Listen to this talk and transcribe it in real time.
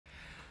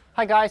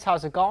Hi guys,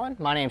 how's it going?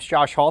 My name's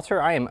Josh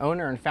Halter. I am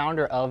owner and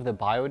founder of the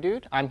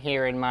BioDude. I'm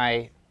here in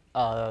my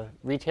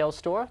retail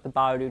store, the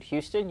BioDude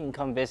Houston. You can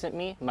come visit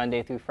me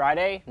Monday through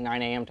Friday,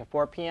 9 a.m. to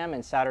 4 p.m.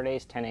 and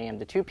Saturdays, 10 a.m.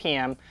 to 2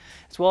 p.m.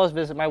 as well as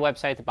visit my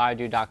website,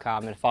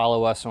 thebiodude.com, and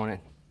follow us on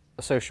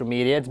social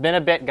media. It's been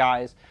a bit,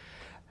 guys.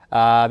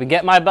 I've been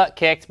getting my butt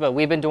kicked, but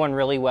we've been doing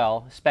really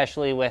well,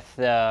 especially with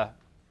the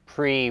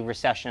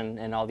pre-recession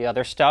and all the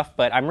other stuff.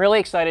 But I'm really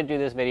excited to do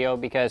this video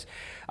because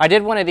I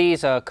did one of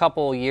these a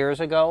couple years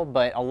ago,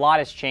 but a lot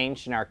has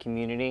changed in our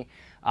community.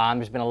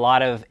 There's been a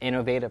lot of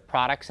innovative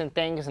products and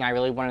things, and I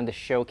really wanted to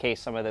showcase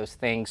some of those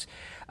things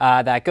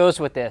that goes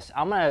with this.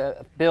 I'm going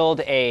to build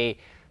a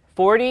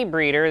 4D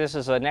breeder. This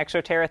is an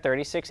Exo Terra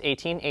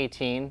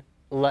 361818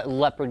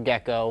 leopard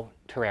gecko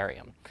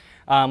terrarium.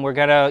 We're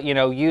gonna,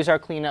 use our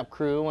cleanup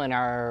crew and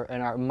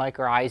our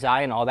micro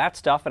eye and all that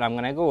stuff, and I'm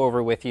gonna go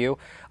over with you.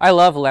 I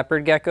love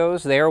leopard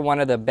geckos. They are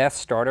one of the best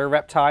starter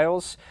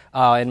reptiles,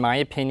 in my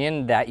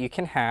opinion, that you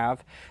can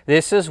have.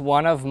 This is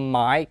one of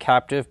my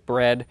captive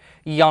bred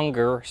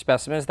younger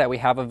specimens that we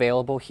have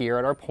available here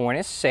at our point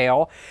of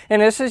sale,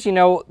 and this is,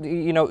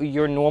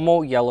 your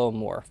normal yellow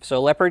morph.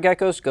 So leopard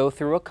geckos go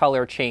through a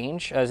color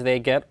change as they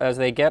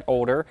get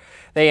older.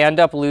 They end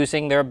up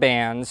losing their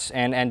bands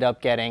and end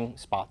up getting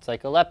spots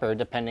like a leopard,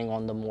 depending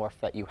on the morph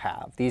that you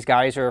have. These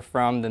guys are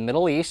from the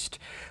Middle East,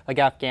 like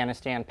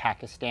Afghanistan,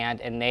 Pakistan,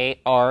 and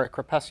they are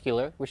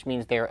crepuscular, which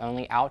means they are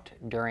only out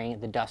during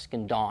the dusk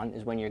and dawn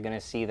is when you're going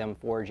to see them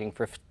foraging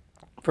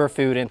for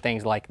food and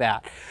things like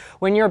that.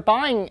 When you're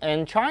buying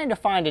and trying to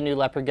find a new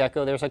leopard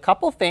gecko, there's a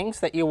couple things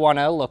that you want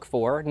to look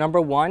for. Number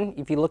one,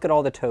 if you look at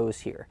all the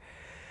toes here,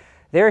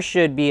 there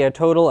should be a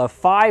total of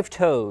 5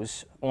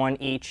 toes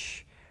on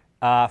each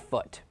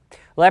foot.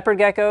 Leopard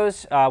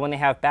geckos, when they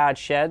have bad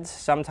sheds,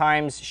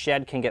 sometimes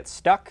shed can get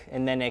stuck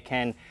and then it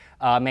can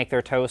make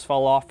their toes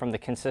fall off from the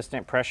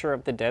consistent pressure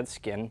of the dead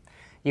skin.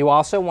 You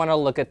also want to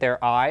look at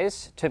their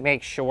eyes to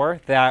make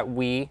sure that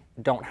we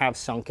don't have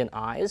sunken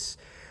eyes.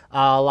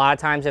 A lot of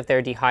times if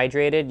they're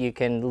dehydrated,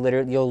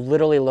 you'll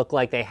literally look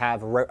like they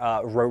have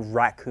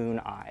raccoon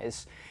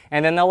eyes.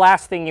 And then the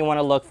last thing you want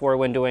to look for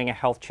when doing a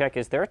health check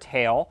is their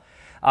tail.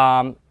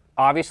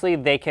 Obviously,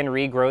 they can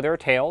regrow their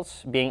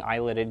tails, being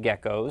eyelided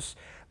geckos,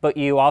 but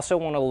you also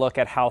want to look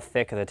at how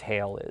thick the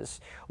tail is.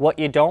 What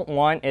you don't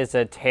want is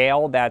a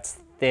tail that's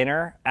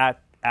thinner at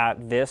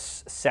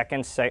this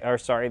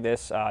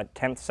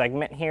 10th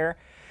segment here,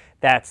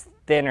 that's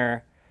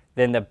thinner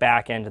than the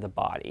back end of the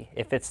body.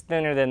 If it's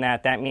thinner than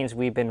that, that means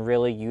we've been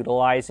really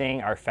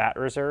utilizing our fat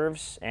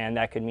reserves, and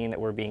that could mean that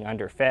we're being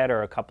underfed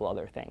or a couple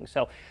other things.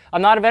 So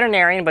I'm not a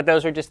veterinarian, but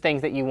those are just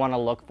things that you want to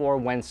look for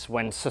when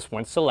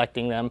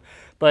selecting them.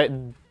 But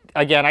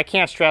again, I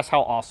can't stress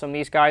how awesome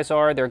these guys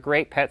are. They're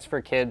great pets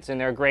for kids, and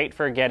they're great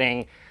for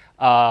getting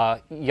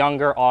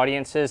younger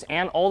audiences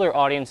and older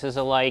audiences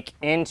alike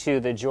into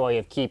the joy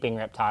of keeping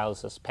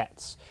reptiles as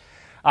pets.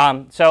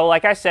 So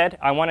like I said,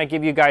 I want to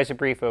give you guys a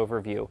brief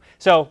overview.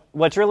 So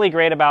what's really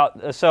great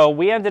about, so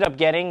we ended up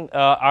getting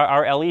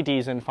our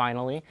LEDs in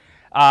finally,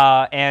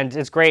 and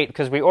it's great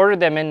because we ordered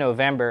them in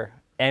November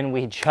and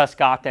we just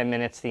got them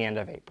and it's the end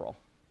of April.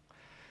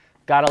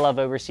 Gotta love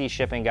overseas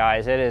shipping,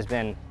 guys. It has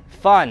been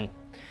fun.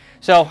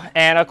 So,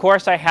 and of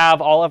course I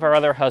have all of our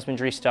other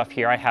husbandry stuff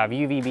here. I have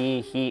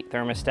UVB, heat,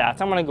 thermostats.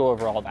 I'm gonna go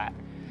over all that.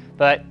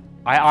 But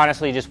I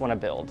honestly just want to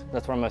build.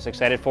 That's what I'm most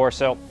excited for,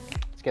 so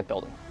let's get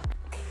building.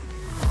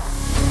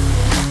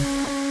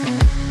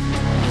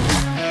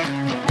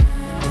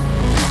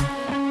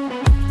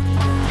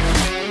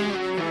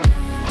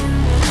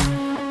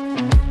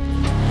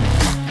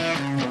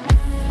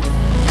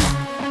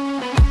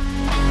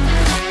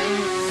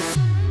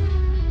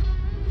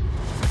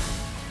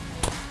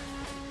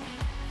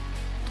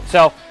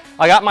 So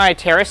I got my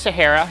Terra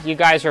Sahara. You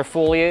guys are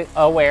fully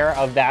aware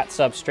of that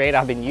substrate.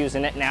 I've been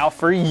using it now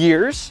for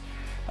years.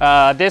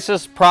 This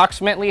is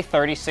approximately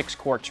 36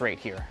 quarts right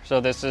here. So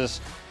this is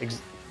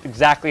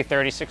exactly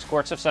 36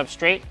 quarts of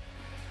substrate.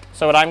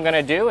 So what I'm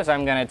gonna do is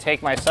I'm gonna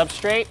take my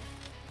substrate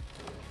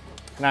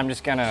and I'm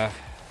just gonna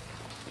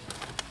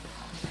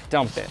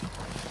dump it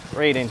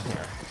right in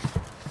here.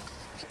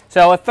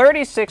 So a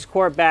 36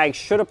 quart bag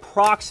should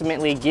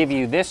approximately give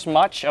you this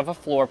much of a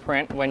floor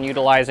print when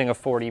utilizing a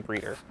 4D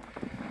breeder.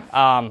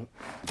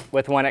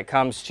 When it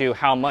comes to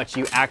how much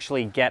you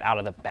actually get out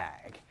of the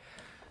bag.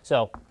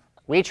 So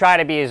we try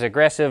to be as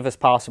aggressive as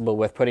possible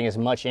with putting as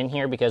much in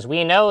here because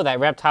we know that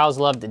reptiles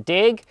love to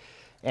dig,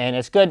 and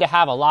it's good to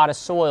have a lot of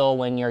soil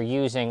when you're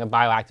using a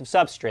bioactive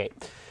substrate.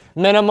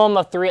 Minimum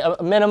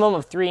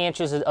of 3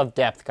 inches of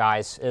depth,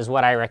 guys, is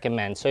what I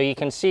recommend. So you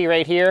can see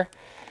right here,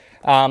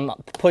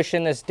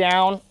 pushing this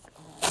down.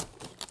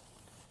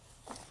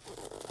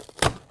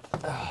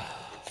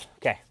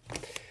 Okay.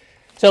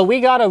 So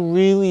we got a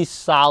really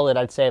solid,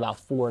 I'd say about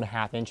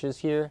 4.5 inches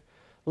here.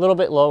 A little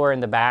bit lower in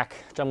the back,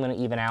 which I'm going to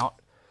even out.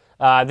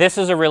 This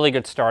is a really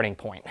good starting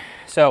point.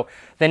 So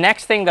the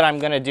next thing that I'm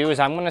going to do is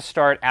I'm going to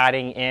start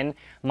adding in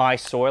my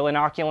soil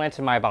inoculants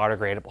and my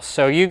biodegradables.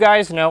 So you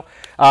guys know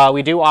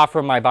we do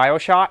offer my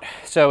BioShot.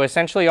 So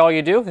essentially all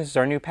you do, this is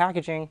our new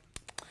packaging.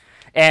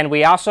 And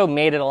we also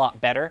made it a lot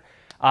better.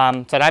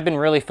 So I've been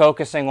really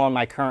focusing on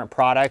my current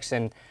products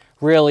and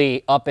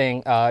really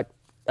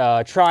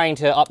trying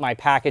to up my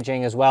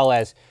packaging, as well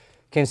as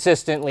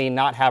consistently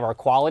not have our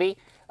quality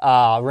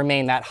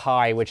remain that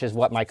high, which is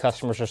what my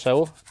customers are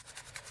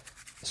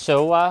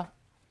so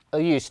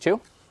used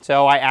to.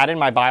 So I added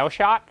my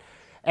BioShot,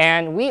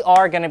 and we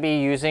are going to be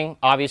using,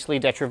 obviously,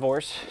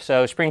 detrivores,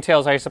 so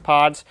springtails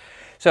isopods.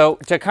 So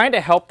to kind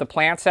of help the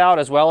plants out,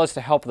 as well as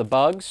to help the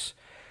bugs,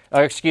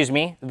 or excuse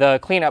me, the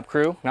cleanup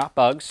crew, not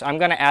bugs, I'm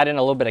going to add in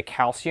a little bit of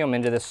calcium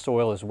into this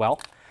soil as well.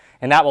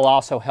 And that will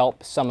also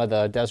help some of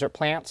the desert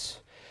plants.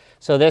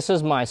 So this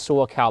is my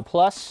SoilCal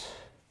Plus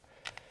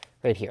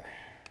right here.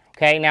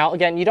 Okay, now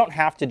again, you don't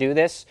have to do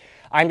this.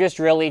 I'm just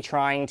really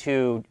trying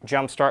to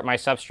jumpstart my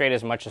substrate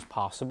as much as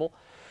possible.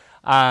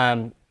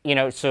 You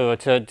know, so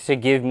to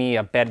give me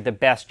the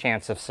best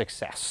chance of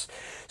success.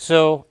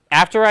 So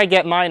after I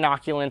get my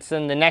inoculants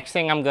in, the next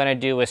thing I'm going to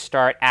do is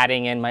start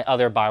adding in my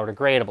other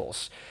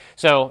biodegradables.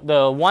 So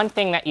the one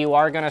thing that you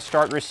are going to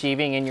start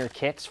receiving in your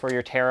kits for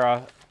your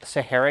Terra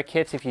Sahara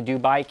kits, if you do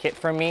buy a kit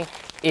from me,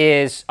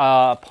 is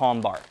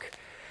palm bark.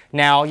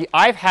 Now,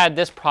 I've had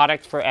this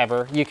product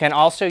forever. You can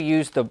also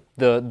use the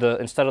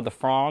instead of the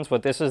fronds,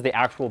 but this is the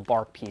actual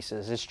bark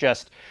pieces. It's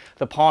just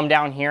the palm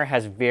down here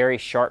has very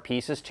sharp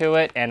pieces to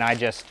it, and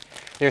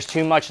there's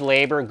too much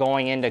labor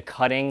going into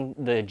cutting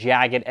the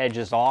jagged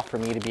edges off for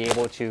me to be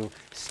able to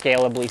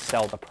scalably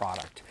sell the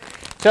product.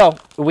 So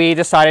we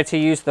decided to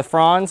use the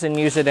fronds and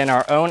use it in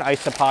our own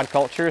isopod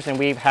cultures, and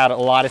we've had a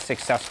lot of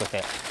success with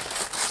it.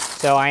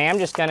 So I am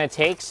just going to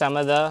take some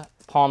of the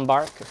palm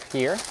bark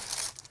here,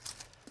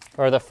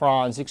 or the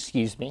fronds,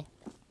 excuse me,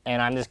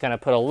 and I'm just going to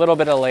put a little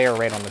bit of layer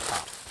right on the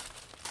top.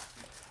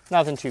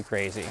 Nothing too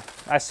crazy.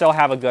 I still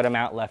have a good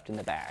amount left in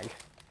the bag,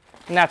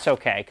 and that's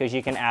okay because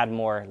you can add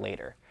more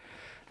later.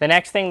 The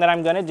next thing that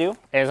I'm going to do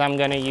is I'm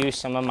going to use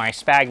some of my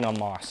sphagnum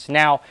moss.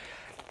 Now,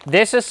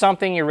 this is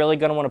something you're really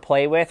going to want to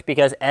play with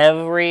because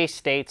every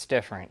state's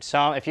different.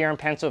 So if you're in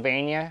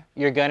Pennsylvania,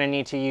 you're going to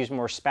need to use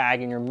more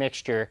spag in your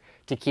mixture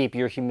to keep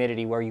your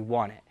humidity where you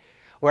want it.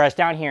 Whereas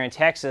down here in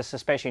Texas,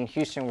 especially in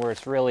Houston where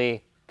it's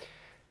really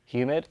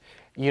humid,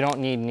 you don't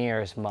need near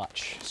as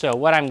much. So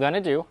what I'm going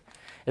to do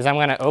is I'm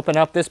going to open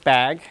up this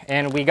bag,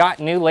 and we got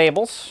new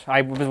labels.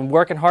 I've been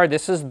working hard.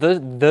 This is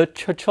the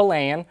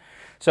Chilean.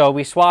 So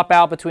we swap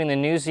out between the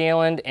New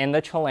Zealand and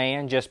the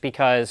Chilean just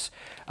because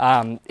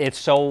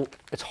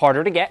it's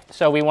harder to get.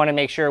 So we want to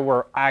make sure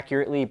we're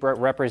accurately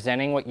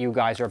representing what you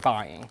guys are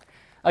buying.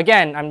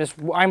 Again,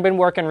 I've been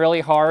working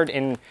really hard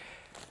in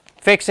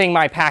fixing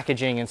my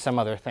packaging and some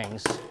other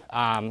things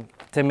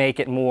to make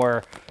it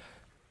more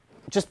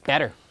just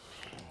better.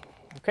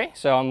 Okay,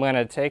 so I'm going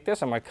to take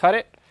this, I'm going to cut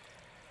it,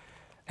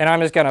 and I'm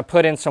just going to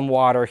put in some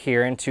water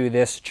here into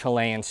this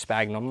Chilean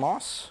sphagnum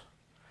moss.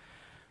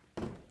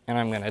 And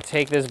I'm going to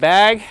take this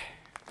bag,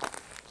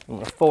 I'm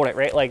going to fold it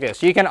right like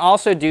this. You can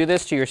also do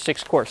this to your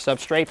 6-quart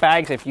substrate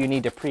bags if you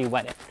need to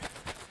pre-wet it.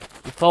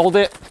 You fold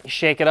it, you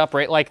shake it up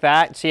right like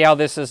that. See how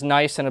this is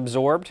nice and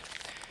absorbed?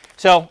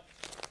 So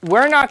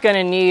we're not going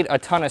to need a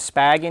ton of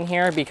spag in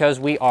here because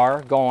we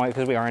are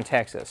in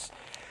Texas.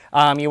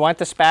 You want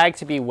the spag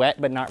to be wet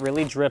but not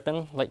really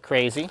dripping like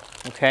crazy,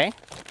 okay?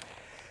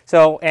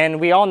 So, and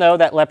we all know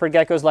that leopard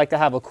geckos like to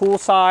have a cool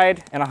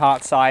side and a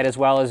hot side, as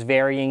well as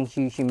varying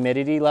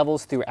humidity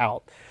levels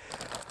throughout.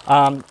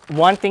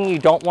 One thing you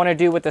don't want to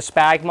do with the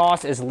spag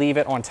moss is leave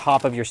it on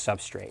top of your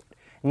substrate.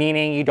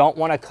 Meaning you don't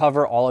want to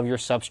cover all of your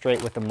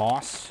substrate with the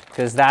moss,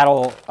 because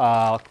that'll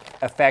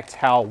affect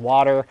how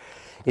water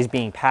is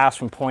being passed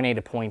from point A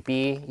to point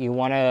B. You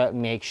want to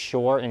make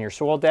sure in your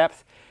soil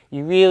depth,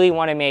 you really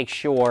want to make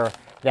sure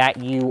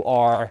that you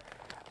are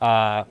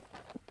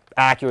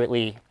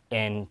accurately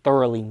and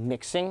thoroughly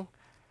mixing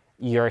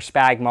your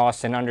spag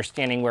moss and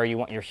understanding where you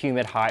want your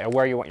humid high or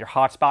where you want your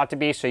hot spot to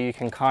be, so you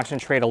can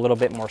concentrate a little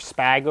bit more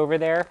spag over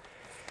there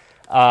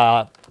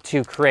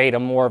to create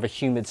more of a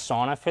humid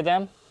sauna for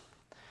them.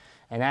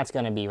 And that's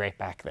going to be right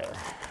back there.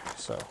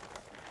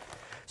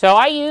 So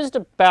I used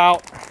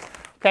about,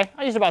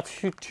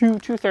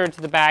 two-thirds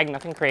of the bag,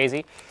 nothing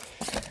crazy.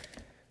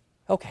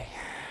 Okay,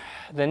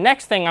 the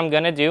next thing I'm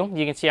going to do,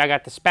 you can see I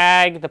got the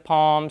spag, the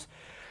palms,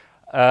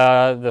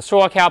 the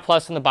SoilCal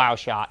Plus, and the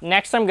BioShot.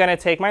 Next, I'm going to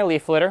take my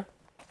leaf litter.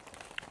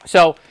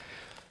 So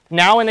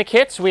now in the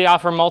kits, we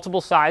offer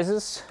multiple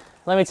sizes.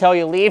 Let me tell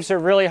you, leaves are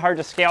really hard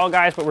to scale,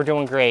 guys, but we're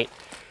doing great.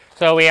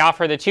 So we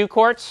offer the 2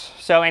 quarts,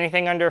 so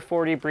anything under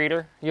 40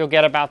 breeder, you'll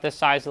get about this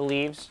size of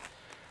leaves.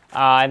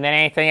 And then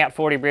anything at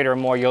 40 breeder or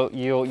more,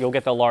 you'll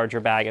get the larger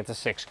bag at the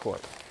 6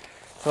 quart.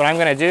 So what I'm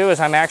going to do is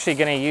I'm actually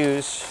going to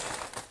use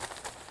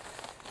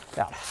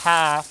about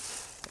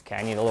half. Okay,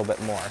 I need a little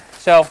bit more.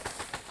 So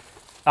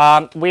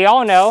we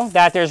all know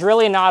that there's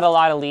really not a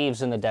lot of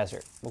leaves in the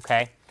desert,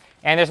 okay?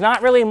 And there's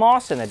not really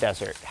moss in the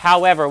desert.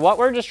 However, what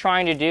we're just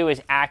trying to do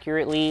is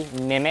accurately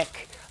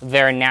mimic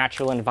their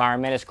natural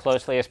environment as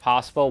closely as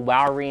possible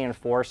while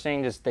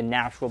reinforcing just the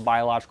natural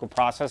biological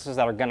processes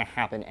that are going to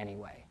happen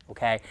anyway,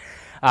 okay?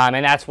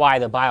 And that's why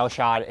the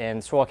BioShot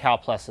and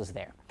SoilCal Plus is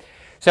there.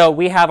 So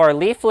we have our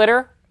leaf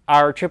litter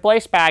our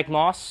AAA spag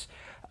moss,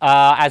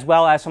 as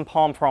well as some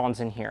palm fronds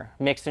in here,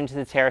 mixed into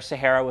the Terra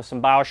Sahara with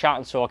some BioShot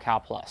and Soil Cal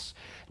Plus.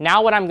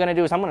 Now what I'm going to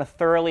do is I'm going to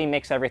thoroughly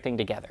mix everything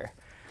together.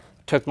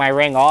 Took my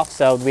ring off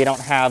so we don't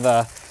have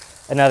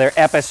another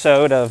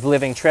episode of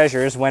Living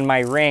Treasures when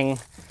my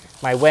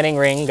wedding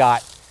ring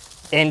got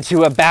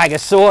into a bag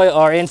of soil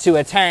or into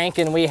a tank,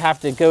 and we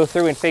have to go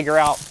through and figure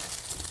out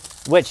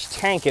which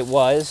tank it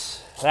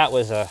was. That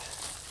was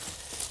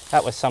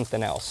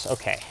something else.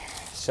 Okay,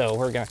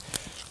 so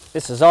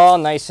this is all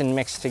nice and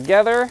mixed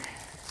together.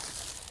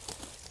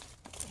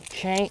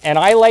 Okay, and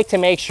I like to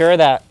make sure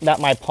that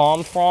my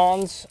palm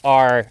fronds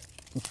are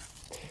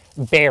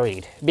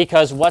buried,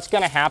 because what's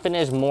going to happen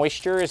is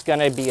moisture is going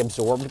to be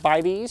absorbed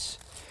by these,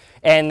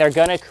 and they're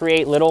going to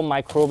create little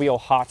microbial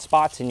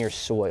hotspots in your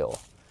soil,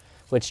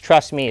 which,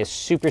 trust me, is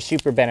super,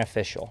 super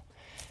beneficial.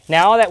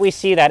 Now that we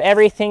see that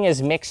everything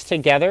is mixed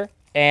together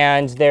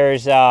and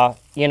there's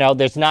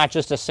there's not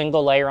just a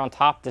single layer on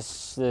top, the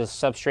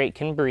substrate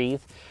can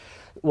breathe,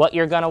 what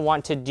you're going to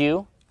want to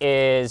do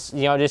is,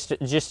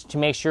 just to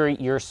make sure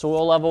your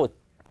soil level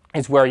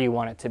is where you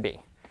want it to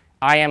be.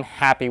 I am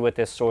happy with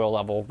this soil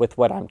level with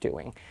what I'm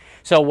doing.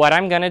 So what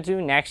I'm going to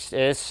do next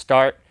is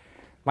start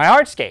my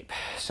hardscape.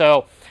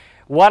 So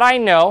what I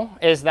know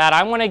is that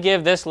I want to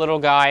give this little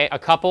guy a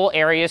couple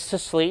areas to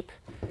sleep.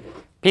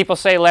 People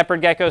say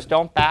leopard geckos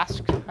don't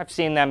bask. I've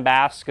seen them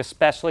bask,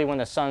 especially when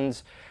the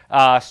sun's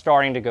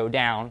starting to go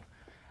down,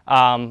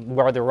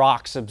 where the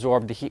rocks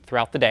absorb the heat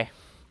throughout the day.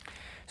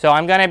 So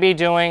I'm going to be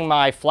doing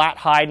my flat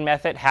hide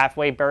method,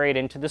 halfway buried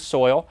into the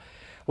soil,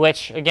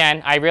 which,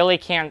 again, I really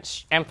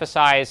can't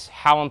emphasize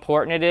how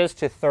important it is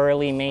to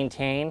thoroughly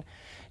maintain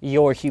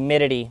your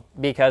humidity,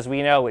 because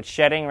we know it's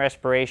shedding,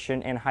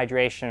 respiration, and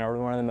hydration are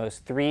one of the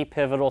most three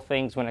pivotal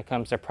things when it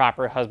comes to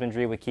proper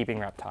husbandry with keeping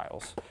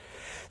reptiles.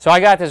 So I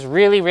got this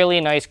really, really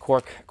nice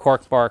cork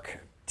bark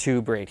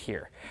tube right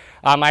here.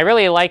 I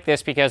really like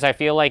this because I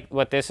feel like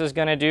what this is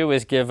going to do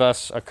is give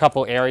us a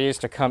couple areas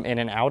to come in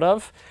and out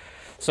of.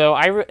 So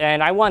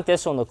I want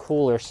this on the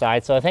cooler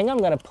side, so I think I'm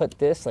going to put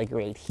this like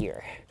right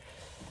here,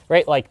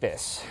 right like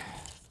this.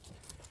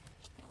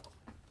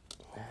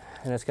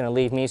 And it's going to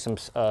leave me some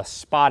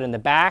spot in the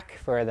back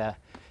for the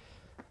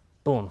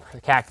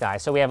cacti.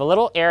 So we have a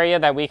little area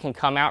that we can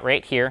come out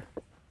right here.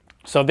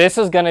 So this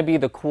is going to be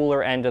the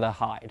cooler end of the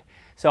hide.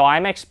 So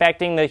I'm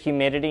expecting the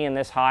humidity in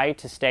this hide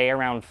to stay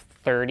around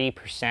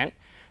 30%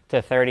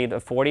 to 30 to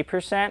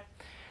 40%,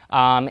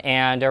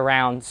 and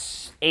around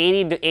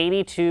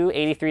 82,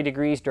 83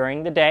 degrees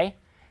during the day,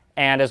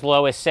 and as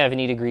low as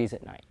 70 degrees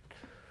at night.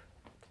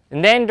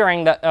 And then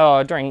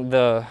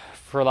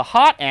for the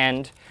hot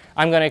end,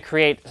 I'm going to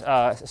create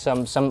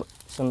some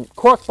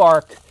cork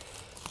bark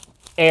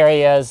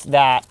areas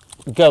that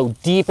go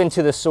deep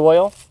into the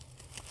soil,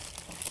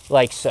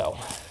 like so.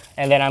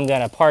 And then I'm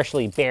going to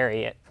partially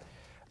bury it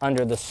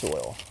under the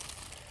soil,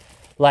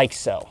 like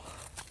so.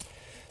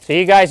 So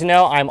you guys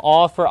know I'm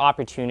all for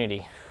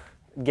opportunity,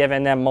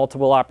 giving them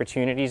multiple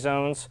opportunity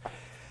zones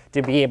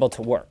to be able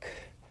to work.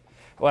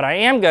 What I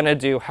am going to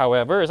do,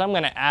 however, is I'm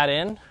going to add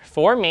in,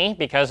 for me,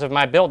 because of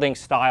my building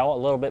style, a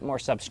little bit more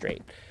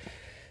substrate.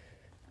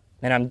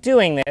 And I'm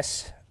doing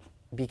this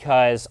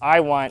because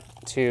I want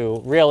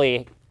to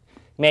really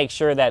make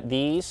sure that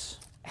these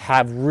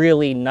have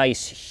really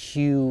nice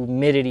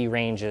humidity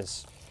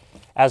ranges,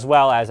 as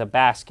well as a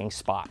basking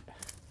spot.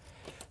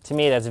 To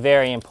me, that's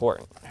very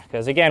important,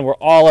 because again, we're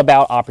all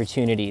about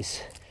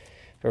opportunities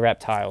for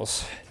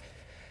reptiles.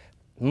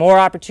 The more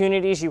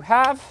opportunities you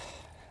have,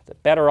 the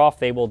better off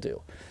they will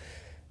do.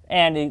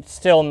 And it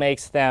still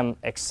makes them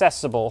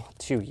accessible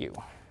to you.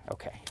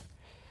 Okay,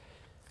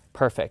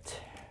 perfect.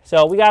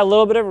 So we got a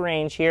little bit of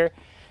range here.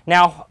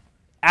 Now,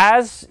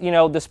 as you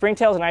know, the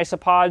springtails and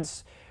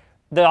isopods,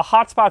 the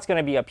hot spot's going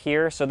to be up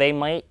here, so they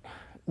might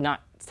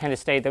not tend to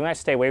stay, they might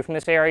stay away from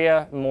this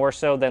area more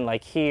so than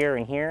like here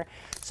and here.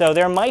 So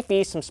there might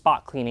be some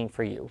spot cleaning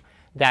for you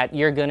that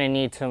you're going to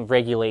need to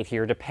regulate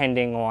here,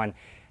 depending on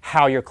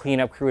how your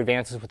cleanup crew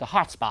advances with the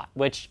hot spot,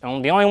 which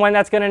the only one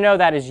that's going to know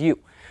that is you.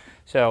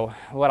 So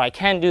what I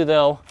can do,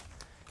 though,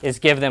 is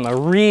give them a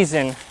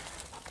reason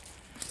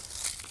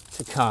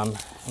to come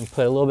and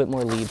put a little bit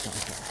more leaves on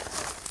here.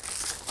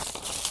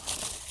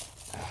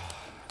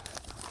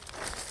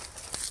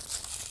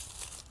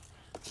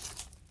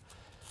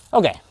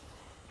 Okay,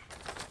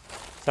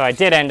 so I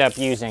did end up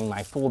using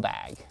my full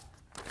bag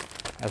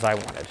as I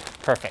wanted.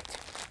 Perfect.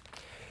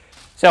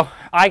 So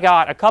I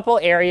got a couple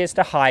areas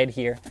to hide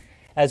here,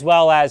 as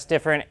well as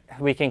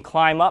we can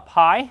climb up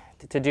high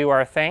to do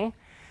our thing.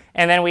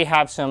 And then we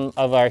have some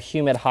of our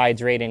humid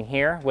hides right in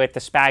here with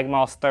the spag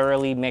moss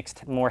thoroughly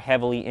mixed more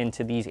heavily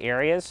into these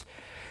areas.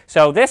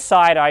 So this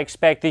side, I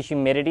expect the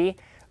humidity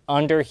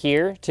under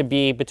here to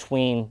be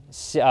between,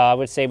 I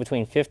would say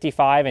between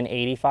 55 and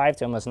 85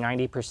 to almost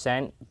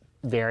 90%,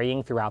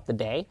 varying throughout the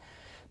day,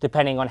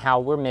 depending on how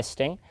we're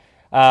misting.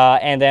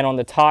 And then on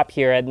the top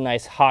here, a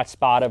nice hot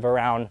spot of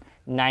around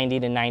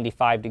 90 to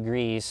 95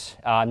 degrees,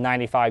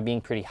 95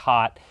 being pretty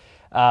hot.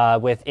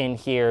 within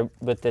here,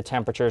 with the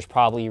temperatures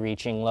probably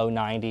reaching low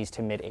 90s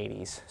to mid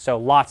 80s. So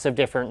lots of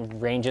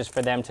different ranges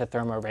for them to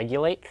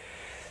thermoregulate.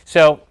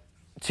 So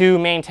to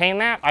maintain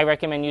that, I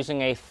recommend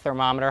using a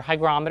thermometer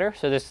hygrometer.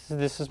 So this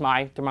is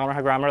my thermometer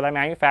hygrometer that I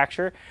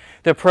manufacture.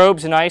 The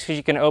probe's nice because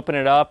you can open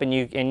it up and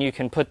you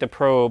can put the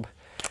probe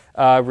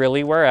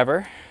really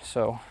wherever.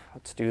 So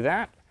let's do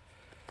that.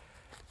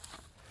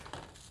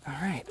 All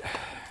right.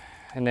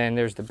 And then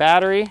there's the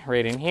battery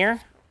right in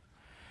here.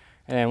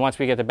 And then once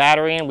we get the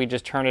battery in, we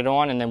just turn it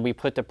on and then we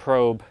put the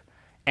probe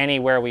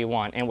anywhere we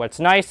want. And what's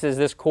nice is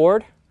this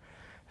cord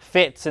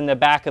fits in the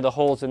back of the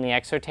holes in the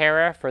Exo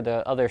Terra for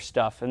the other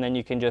stuff. And then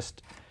you can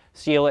just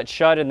seal it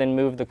shut and then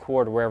move the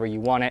cord wherever you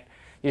want it.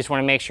 You just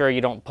want to make sure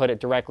you don't put it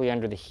directly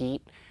under the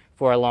heat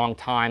for a long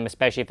time,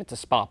 especially if it's a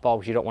spot ball,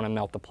 because you don't want to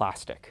melt the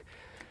plastic.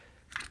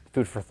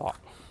 Food for thought.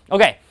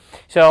 Okay,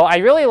 so I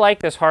really like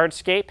this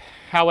hardscape.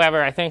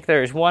 However, I think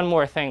there's one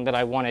more thing that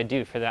I want to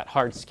do for that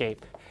hardscape.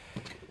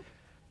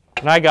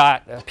 And I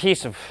got a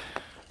piece of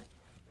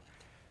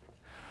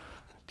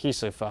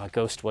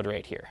ghost wood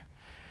right here.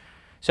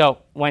 So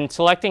when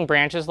selecting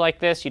branches like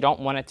this, you don't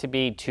want it to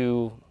be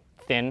too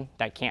thin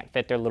that can't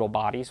fit their little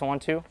bodies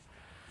onto.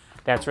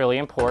 That's really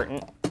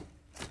important.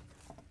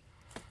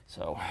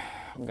 So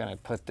I'm going to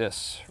put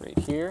this right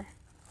here.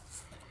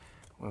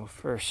 Well,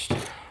 first,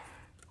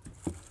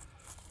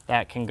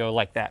 that can go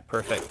like that,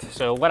 perfect.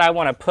 So what I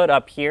want to put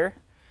up here,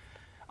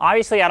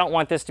 obviously I don't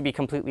want this to be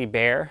completely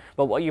bare,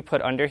 but what you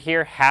put under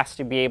here has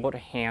to be able to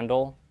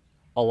handle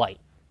a light,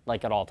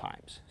 like at all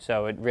times.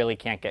 So it really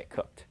can't get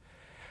cooked.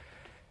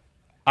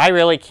 I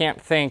really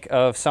can't think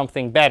of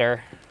something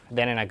better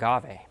than an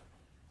agave.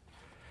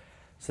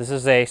 So this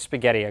is a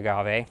spaghetti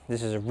agave.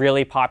 This is a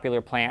really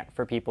popular plant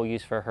for people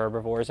used for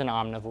herbivores and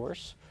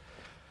omnivores.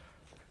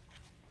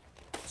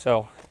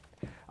 So,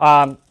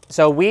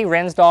 so we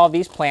rinsed all of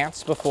these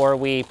plants before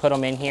we put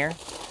them in here.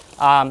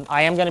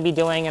 I am going to be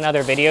doing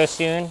another video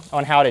soon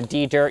on how to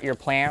de-dirt your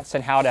plants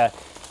and how to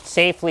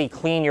safely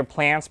clean your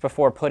plants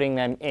before putting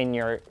them in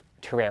your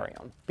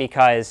terrarium.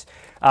 Because,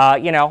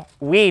 you know,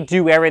 we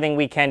do everything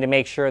we can to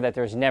make sure that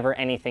there's never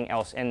anything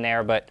else in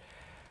there, but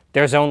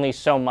there's only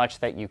so much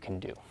that you can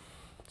do.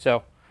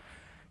 So,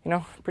 you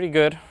know, pretty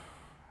good.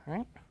 All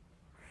right.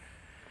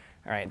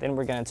 All right, then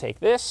we're going to take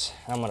this.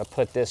 I'm going to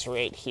put this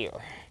right here.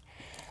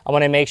 I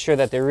want to make sure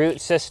that the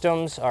root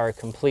systems are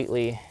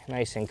completely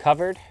nice and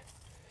covered.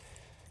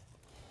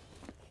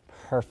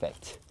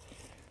 Perfect.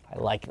 I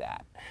like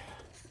that.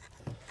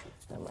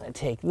 I'm going to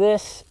take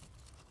this,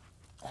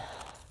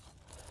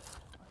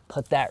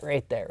 put that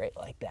right there, right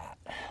like that.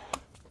 I'm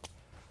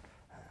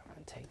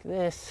going to take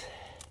this.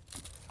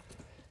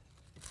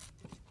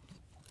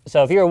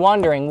 So if you're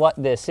wondering what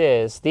this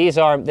is,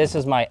 this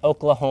is my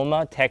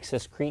Oklahoma,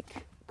 Texas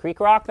creek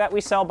rock that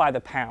we sell by the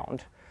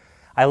pound.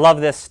 I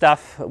love this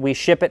stuff. We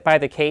ship it by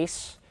the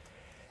case.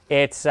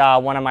 It's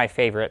one of my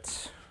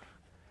favorites.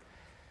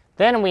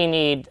 Then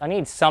I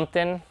need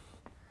something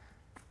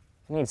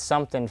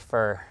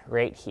for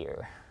right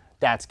here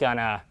that's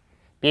gonna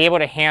be able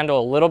to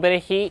handle a little bit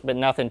of heat, but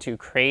nothing too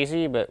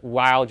crazy, but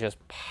while just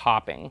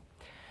popping.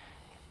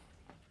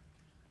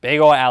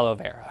 Big ol' aloe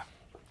vera.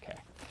 Okay.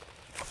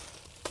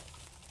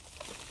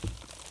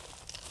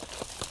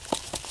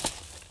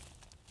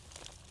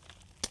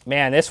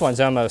 Man, this one's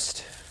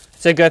almost,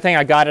 it's a good thing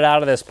I got it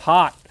out of this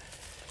pot.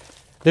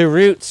 The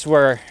roots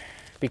were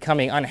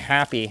becoming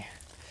unhappy.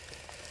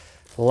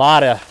 A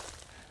lot of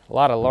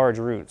large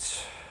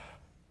roots.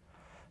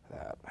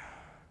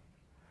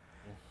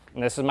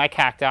 And this is my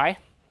cacti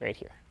right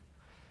here.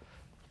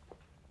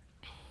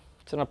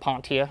 It's an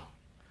Apontia.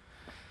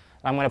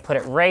 I'm going to put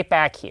it right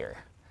back here.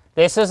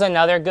 This is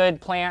another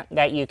good plant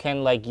that you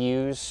can like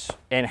use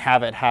and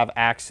have it have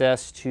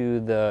access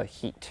to the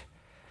heat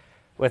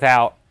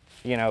without,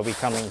 you know,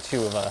 becoming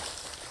too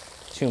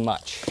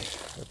much.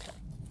 Okay.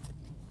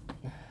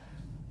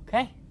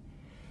 Okay.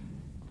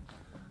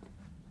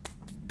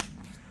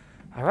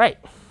 All right.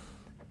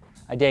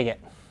 I dig it.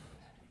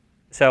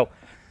 So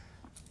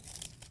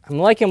I'm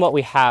liking what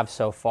we have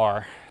so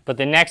far, but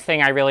the next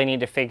thing I really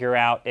need to figure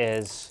out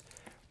is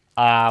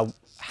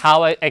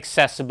how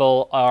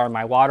accessible are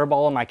my water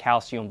bowl and my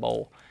calcium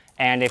bowl,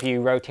 and if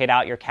you rotate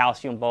out your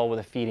calcium bowl with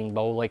a feeding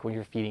bowl, like when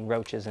you're feeding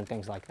roaches and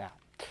things like that.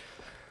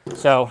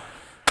 So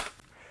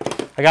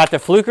I got the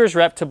Fluker's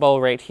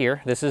ReptiBowl right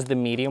here. This is the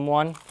medium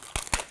one.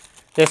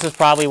 This is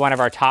probably one of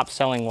our top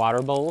selling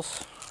water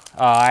bowls.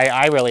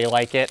 I really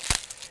like it.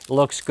 It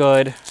looks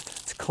good.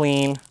 It's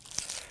clean.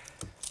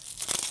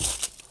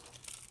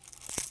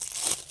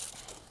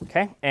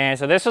 Okay, and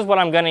so this is what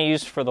I'm going to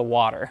use for the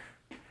water.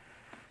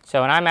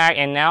 So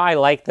and now I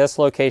like this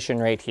location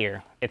right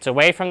here. It's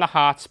away from the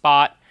hot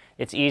spot.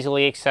 It's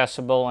easily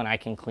accessible, and I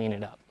can clean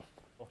it up.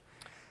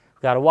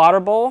 We've got a water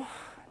bowl.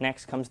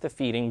 Next comes the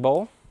feeding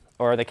bowl,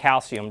 or the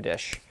calcium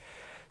dish.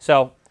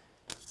 So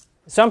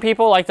some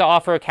people like to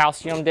offer a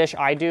calcium dish.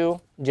 I do,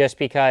 just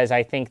because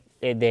I think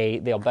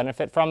they'll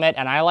benefit from it,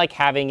 and I like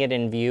having it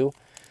in view.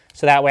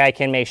 So that way I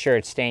can make sure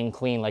it's staying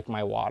clean like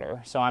my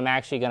water. So I'm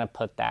actually going to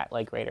put that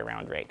like right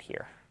around right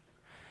here.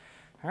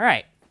 All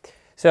right,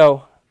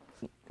 so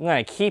I'm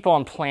going to keep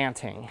on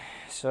planting.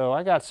 So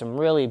I got some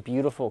really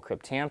beautiful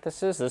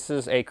cryptanthuses. This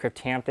is a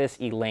Cryptanthus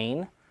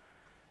elaine,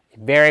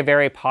 very,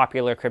 very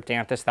popular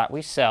cryptanthus that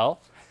we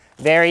sell.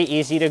 Very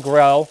easy to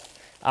grow.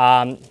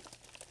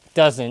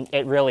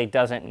 It really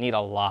doesn't need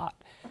a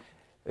lot,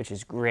 which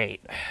is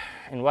great.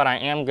 And what I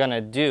am going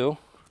to do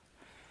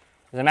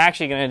is I'm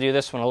actually going to do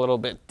this one a little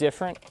bit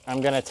different.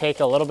 I'm going to take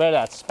a little bit of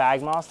that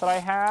spag moss that I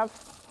have,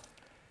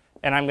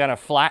 and I'm going to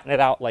flatten it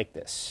out like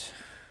this.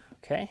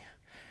 Okay.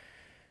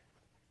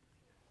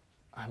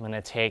 I'm going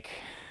to take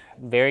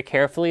very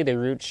carefully the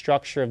root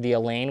structure of the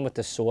elaine with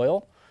the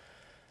soil,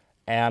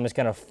 and I'm just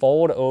going to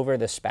fold over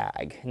the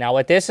spag. Now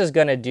what this is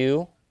going to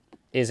do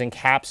is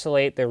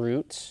encapsulate the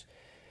roots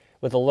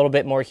with a little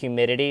bit more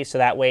humidity, so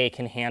that way it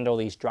can handle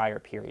these drier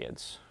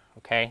periods,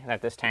 okay,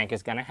 that this tank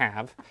is going to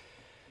have.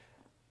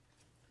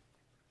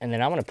 And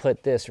then I'm going to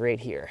put this right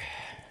here,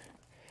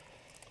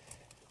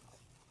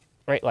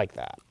 right like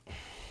that.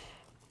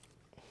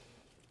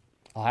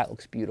 Oh, that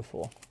looks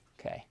beautiful.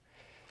 Okay,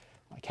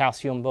 my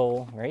calcium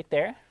bowl right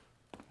there.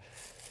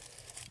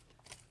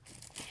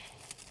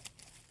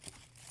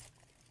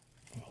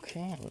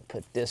 Okay, I'm going to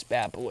put this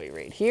bad boy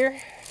right here.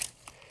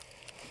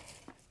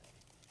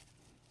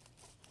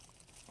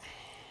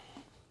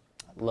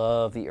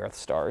 Love the earth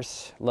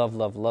stars. Love,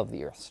 love, love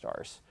the earth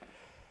stars.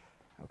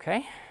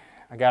 Okay,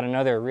 I got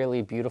another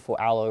really beautiful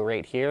aloe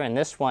right here, and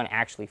this one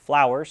actually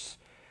flowers.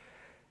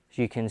 As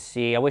you can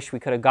see, I wish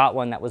we could have got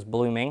one that was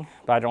blooming,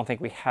 but I don't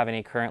think we have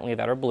any currently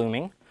that are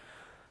blooming.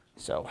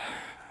 So,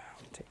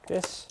 take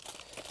this.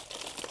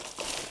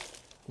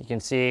 You can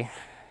see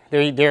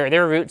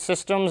their root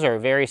systems are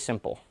very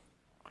simple.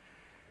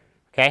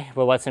 Okay,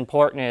 but what's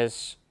important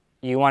is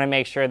you want to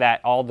make sure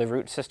that all the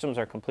root systems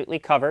are completely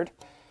covered.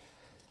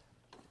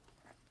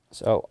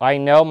 So I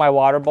know my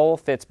water bowl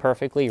fits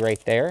perfectly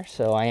right there,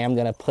 so I am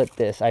going to put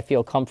this. I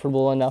feel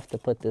comfortable enough to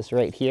put this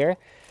right here,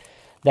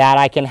 that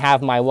I can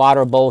have my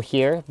water bowl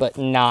here, but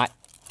not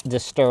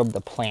disturb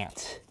the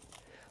plant,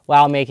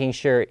 while making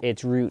sure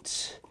its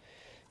roots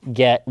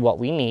get what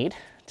we need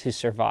to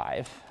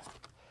survive.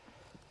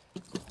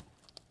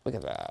 Look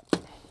at that.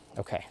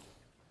 Okay.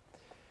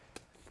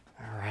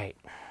 All right.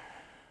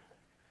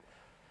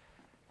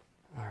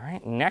 All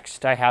right,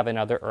 next I have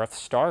another earth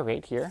star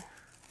right here.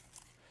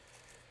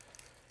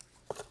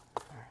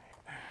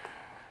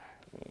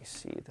 Let me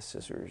see the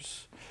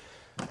scissors.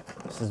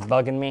 This is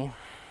bugging me.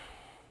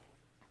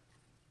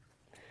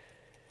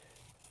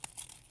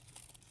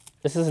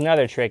 This is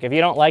another trick. If you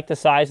don't like the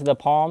size of the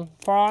palm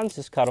fronds,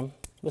 just cut them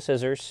with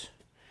scissors.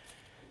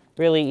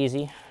 Really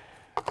easy.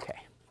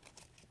 Okay.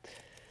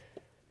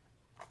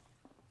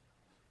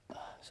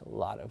 There's a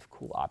lot of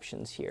cool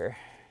options here.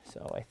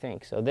 So I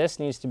think, so this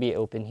needs to be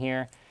open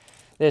here.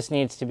 This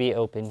needs to be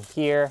open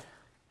here.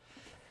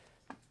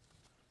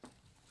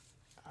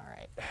 All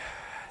right.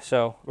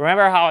 So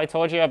remember how I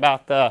told you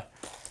about the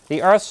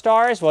earth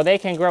stars? Well, they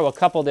can grow a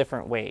couple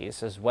different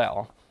ways as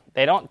well.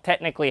 They don't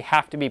technically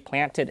have to be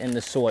planted in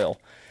the soil.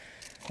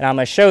 And I'm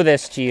going to show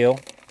this to you,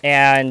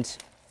 and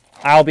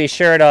I'll be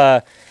sure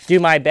to do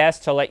my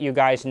best to let you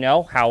guys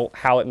know how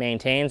it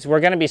maintains. We're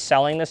going to be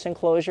selling this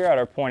enclosure at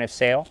our point of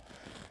sale.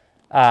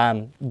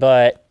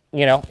 But,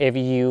 you know, if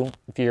you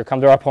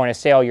come to our point of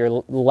sale,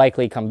 you'll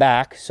likely come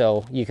back.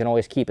 So you can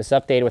always keep us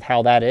updated with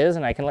how that is,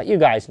 and I can let you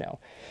guys know.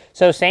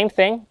 So same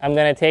thing. I'm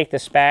going to take the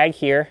spag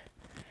here,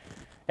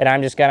 and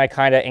I'm just going to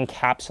kind of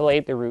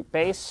encapsulate the root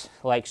base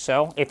like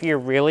so. If you're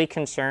really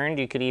concerned,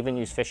 you could even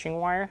use fishing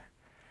wire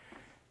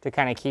to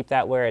kind of keep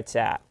that where it's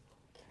at.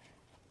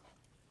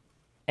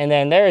 And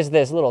then there's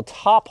this little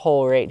top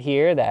hole right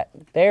here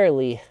that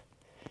barely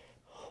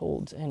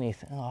holds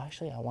anything. Oh,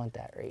 actually, I want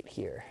that right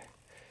here.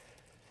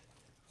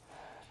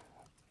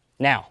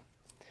 Now,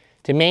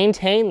 to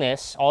maintain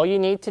this, all you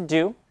need to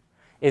do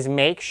is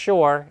make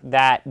sure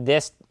that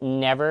this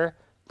never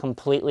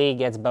completely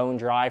gets bone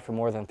dry for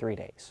more than 3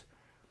 days.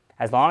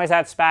 As long as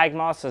that spag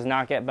moss does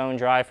not get bone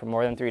dry for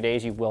more than 3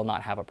 days, you will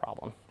not have a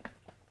problem.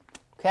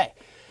 Okay,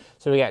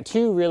 so we got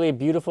two really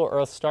beautiful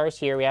earth stars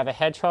here. We have a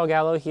hedgehog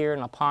aloe here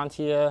and a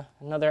pontia,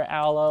 another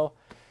aloe.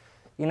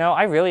 You know,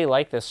 I really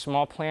like this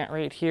small plant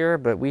right here,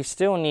 but we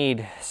still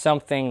need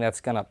something that's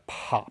gonna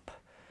pop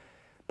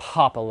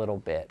a little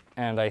bit.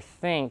 And I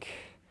think,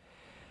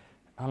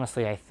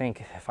 honestly, I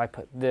think if I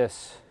put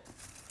this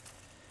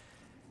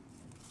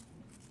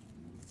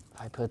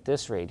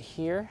right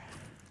here,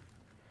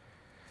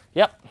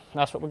 yep,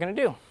 that's what we're going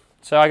to do.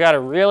 So I got a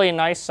really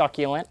nice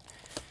succulent.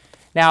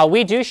 Now,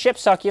 we do ship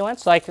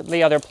succulents like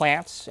the other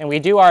plants, and we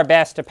do our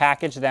best to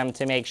package them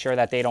to make sure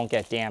that they don't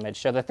get damaged.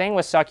 So the thing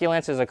with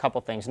succulents is a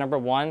couple things. Number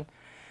one,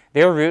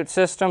 their root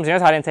systems, you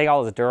notice how I didn't take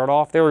all this dirt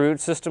off? Their root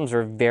systems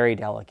are very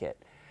delicate.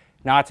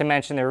 Not to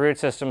mention their root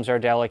systems are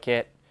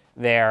delicate.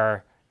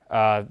 Their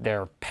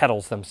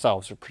petals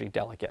themselves are pretty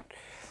delicate.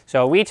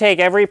 So we take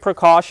every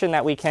precaution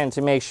that we can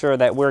to make sure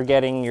that we're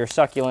getting your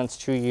succulents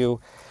to you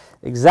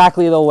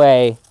exactly the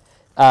way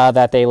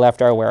that they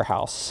left our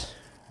warehouse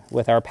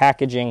with our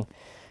packaging.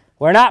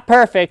 We're not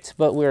perfect,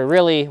 but we're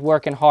really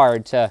working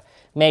hard to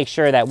make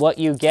sure that what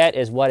you get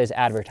is what is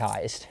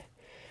advertised.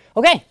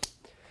 Okay,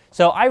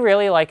 so I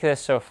really like this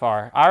so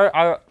far.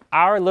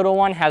 Our little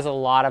one has a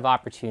lot of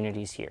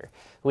opportunities here.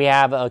 We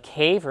have a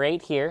cave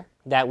right here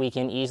that we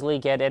can easily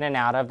get in and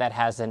out of that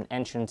has an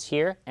entrance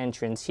here,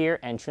 entrance here,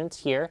 entrance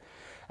here,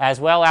 as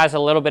well as a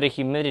little bit of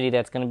humidity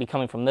that's going to be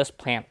coming from this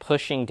plant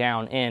pushing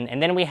down in.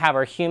 And then we have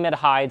our humid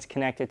hides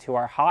connected to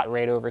our hot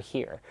right over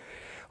here.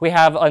 We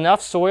have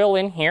enough soil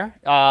in here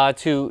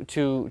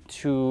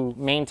to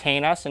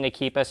maintain us and to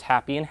keep us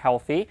happy and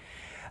healthy.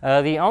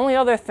 The only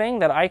other thing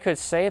that I could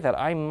say that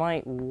I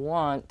might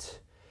want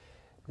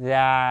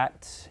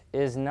that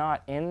is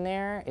not in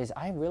there is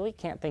I really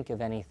can't think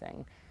of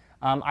anything.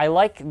 I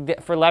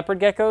like, for leopard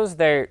geckos,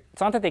 it's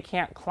not that they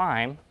can't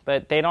climb,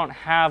 but they don't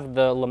have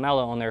the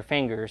lamella on their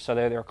fingers, so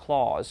they're their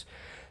claws.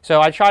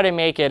 So I try to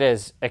make it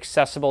as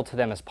accessible to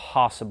them as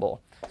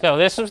possible. So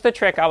this was the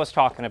trick I was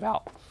talking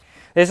about.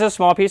 This is a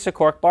small piece of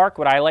cork bark.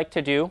 What I like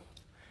to do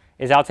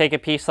is I'll take a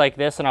piece like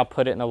this and I'll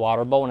put it in the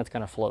water bowl and it's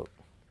going to float.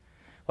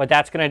 What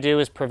that's going to do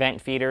is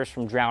prevent feeders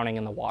from drowning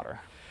in the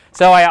water.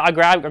 So I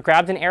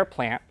grabbed an air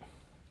plant.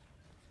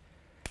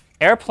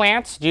 Air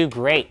plants do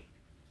great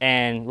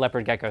in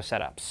leopard gecko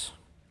setups.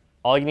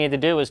 All you need to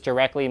do is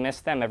directly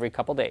mist them every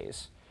couple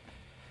days.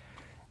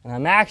 And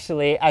I'm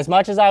actually, as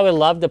much as I would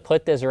love to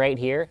put this right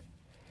here,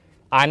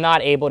 I'm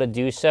not able to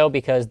do so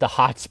because the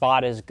hot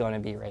spot is going to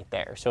be right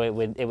there. So it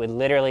would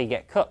literally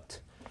get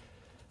cooked.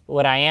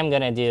 What I am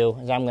going to do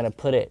is I'm going to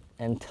put it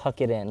and tuck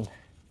it in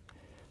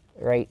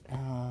right,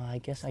 I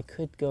guess I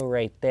could go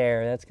right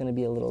there. That's going to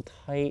be a little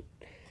tight.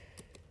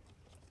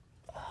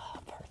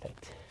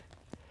 Perfect.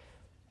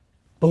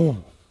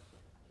 Boom.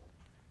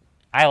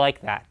 I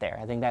like that there.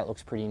 I think that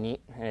looks pretty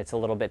neat, and it's a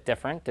little bit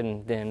different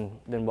than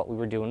what we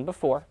were doing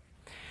before.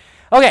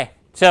 Okay,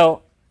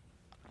 so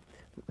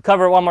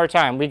cover it one more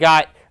time. We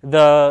got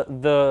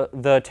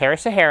the Terra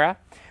Sahara.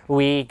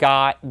 We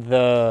got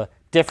the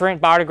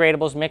different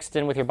biodegradables mixed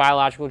in with your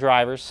biological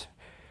drivers,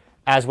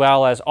 as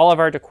well as all of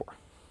our decor.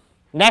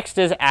 Next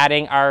is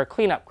adding our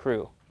cleanup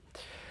crew.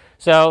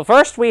 So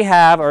first we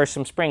have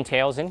some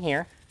springtails in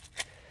here.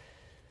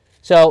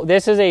 So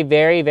this is a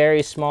very,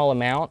 very small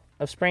amount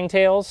of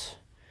springtails.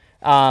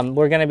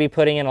 We're going to be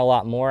putting in a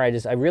lot more. I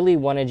really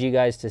wanted you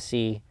guys to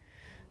see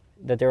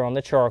that they're on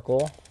the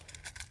charcoal.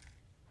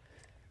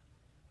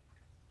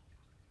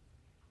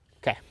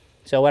 Okay,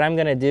 so what I'm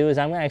going to do is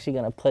I'm actually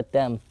going to put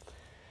them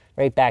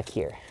right back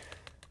here.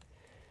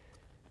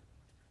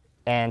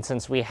 And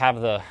since we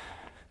have the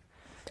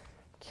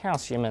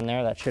calcium in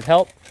there, that should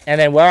help. And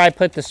then where I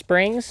put the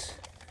springs,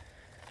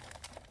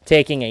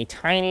 taking a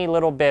tiny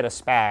little bit of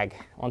spag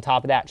on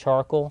top of that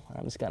charcoal,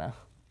 I'm just going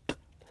to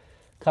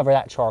cover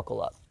that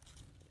charcoal up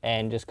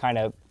and just kind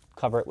of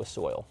cover it with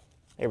soil.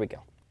 Here we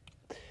go.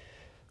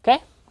 Okay,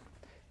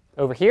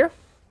 over here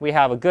we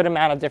have a good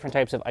amount of different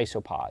types of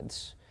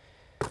isopods.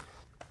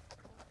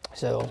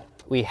 So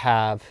we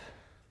have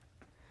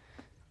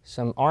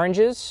some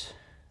oranges,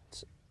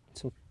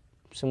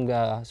 some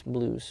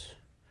blues,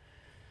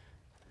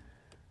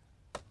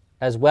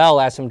 as well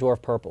as some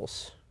dwarf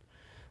purples.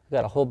 We've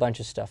got a whole bunch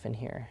of stuff in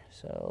here.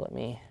 So let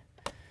me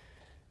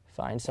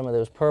find some of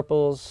those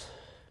purples.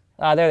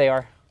 Ah, there they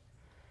are.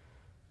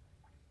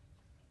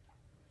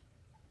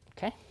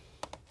 Okay.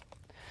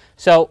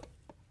 So,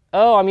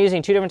 oh, I'm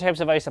using two different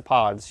types of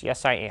isopods.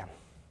 Yes, I am.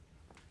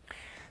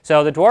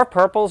 So the dwarf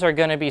purples are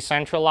going to be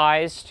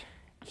centralized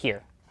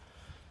here.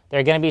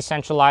 They're going to be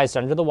centralized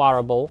under the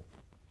water bowl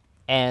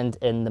and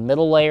in the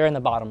middle layer and the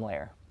bottom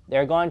layer.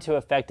 They're going to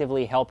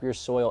effectively help your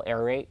soil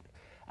aerate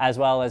as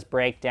well as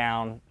break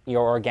down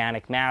your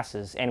organic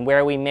masses. And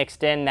where we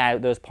mixed in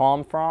those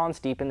palm fronds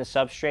deep in the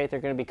substrate, they're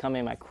going to become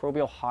a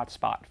microbial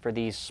hotspot for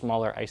these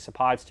smaller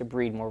isopods to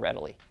breed more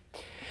readily.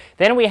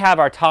 Then we have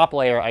our top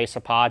layer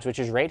isopods, which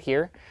is right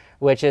here,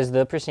 which is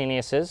the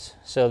Prasiniuses.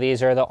 So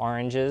these are the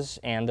oranges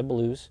and the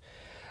blues.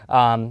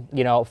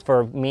 You know,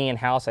 for me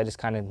in-house, I just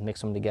kind of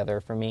mix them together.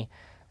 For me,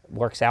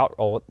 works out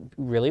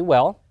really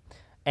well.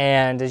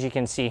 And as you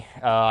can see,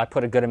 I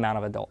put a good amount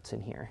of adults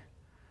in here.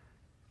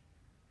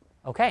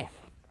 Okay,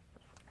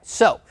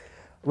 so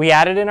we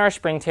added in our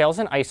springtails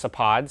and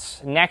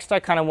isopods. Next, I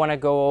kind of want to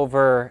go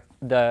over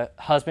the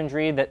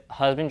husbandry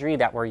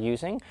that we're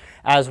using,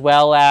 as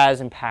well as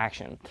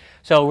impaction.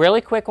 So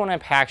really quick on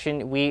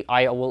impaction,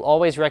 I will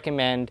always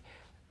recommend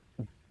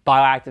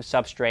BioActive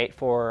substrate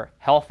for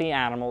healthy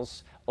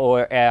animals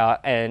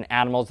and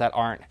animals that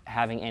aren't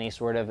having any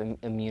sort of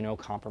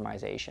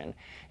immunocompromisation.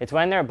 It's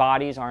when their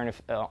bodies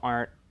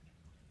aren't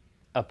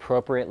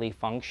appropriately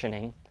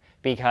functioning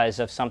because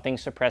of something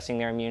suppressing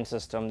their immune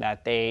system,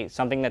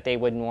 something that they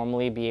would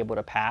normally be able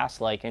to pass,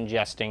 like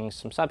ingesting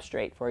some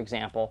substrate, for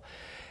example,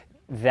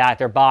 that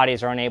their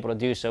bodies aren't able to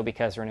do so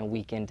because they're in a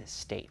weakened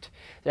state.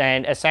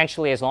 And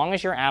essentially, as long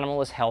as your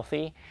animal is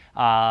healthy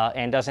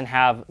and doesn't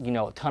have, you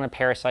know, a ton of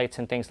parasites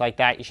and things like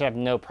that, you should have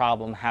no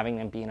problem having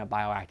them be in a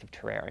bioactive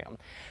terrarium.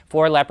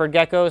 For leopard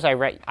geckos,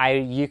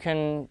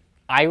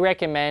 I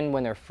recommend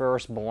when they're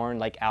first born,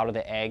 like out of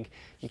the egg,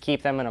 you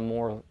keep them in a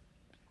more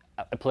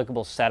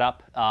applicable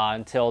setup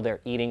until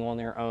they're eating on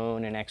their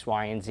own and X,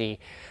 Y, and Z.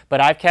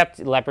 But I've kept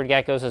leopard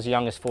geckos as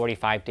young as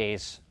 45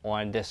 days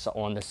on the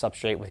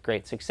substrate with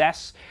great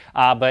success.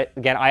 But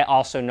again, I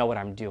also know what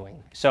I'm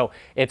doing. So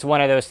it's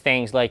one of those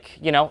things like,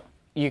 you know,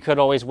 you could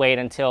always wait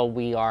until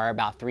we are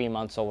about 3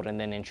 months old and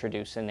then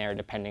introduce in there,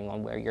 depending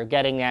on where you're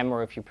getting them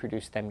or if you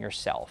produce them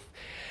yourself.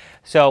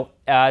 So,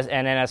 and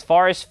then as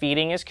far as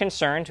feeding is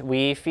concerned,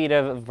 we feed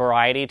a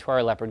variety to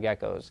our leopard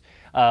geckos.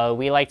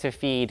 We like to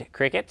feed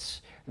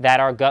crickets that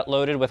are gut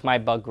loaded with my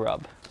bug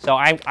grub. So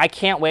I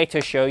can't wait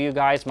to show you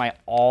guys my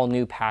all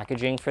new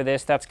packaging for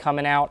this that's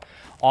coming out.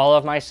 All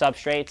of my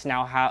substrates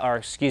now have, or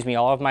excuse me,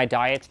 all of my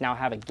diets now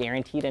have a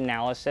guaranteed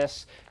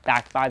analysis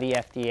backed by the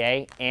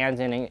FDA and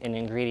an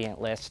ingredient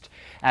list,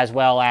 as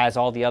well as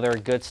all the other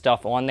good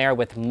stuff on there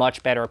with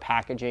much better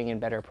packaging and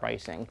better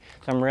pricing.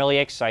 So I'm really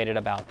excited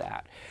about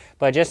that.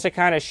 But just to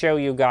kind of show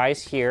you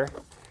guys here,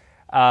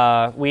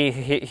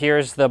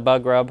 here's the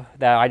bug rub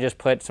that I just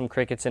put some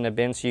crickets in a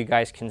bin so you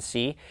guys can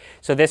see.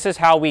 So this is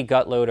how we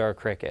gut load our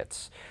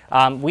crickets.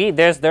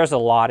 There's a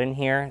lot in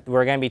here.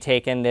 We're going to be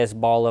taking this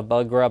ball of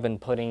bug rub and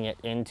putting it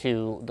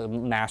into the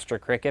master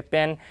cricket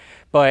bin.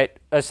 But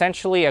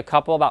essentially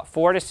about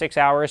 4 to 6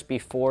 hours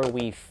before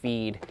we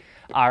feed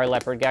our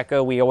leopard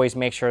gecko, we always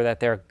make sure that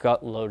they're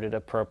gut loaded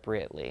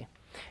appropriately.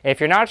 If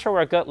you're not sure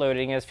what gut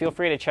loading is, feel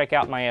free to check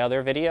out my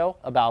other video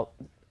about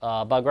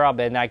bug rub,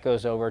 and that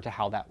goes over to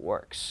how that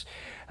works.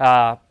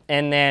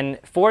 And then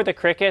for the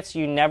crickets,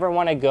 you never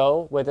want to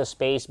go with a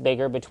space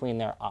bigger between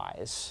their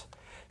eyes.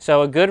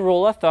 So a good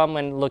rule of thumb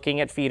when looking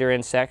at feeder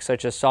insects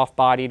such as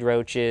soft-bodied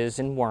roaches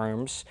and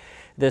worms,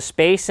 the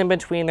space in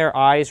between their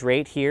eyes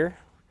right here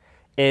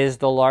is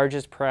the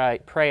largest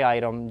prey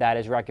item that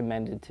is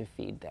recommended to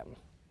feed them.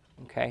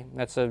 Okay,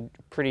 that's a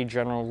pretty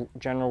general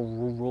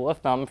rule of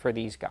thumb for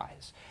these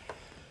guys.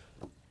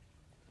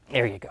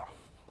 There you go.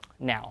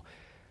 Now,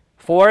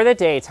 for the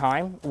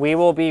daytime, we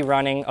will be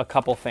running a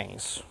couple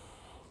things.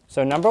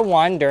 So number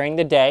one, during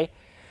the day,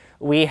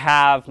 we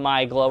have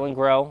my Glow and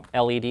Grow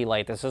LED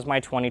light. This is my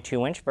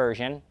 22-inch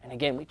version. And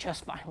again, we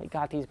just finally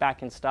got these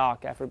back in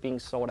stock after being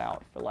sold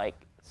out for like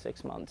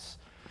 6 months.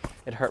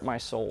 It hurt my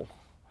soul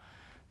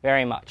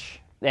very much.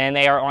 And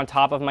they are on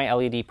top of my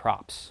LED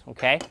props,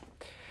 okay?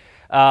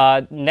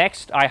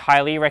 Next, I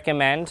highly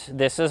recommend,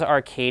 this is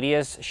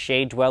Arcadia's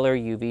Shade Dweller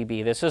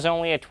UVB. This is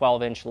only a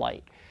 12-inch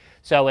light.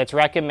 So it's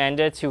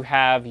recommended to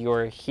have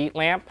your heat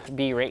lamp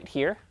be right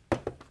here.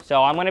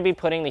 So I'm going to be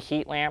putting the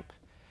heat lamp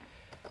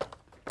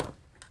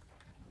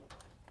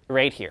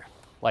right here,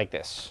 like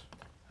this,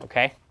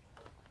 okay?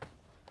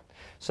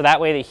 So that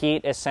way the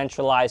heat is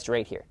centralized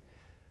right here.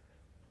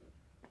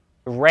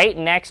 Right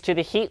next to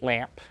the heat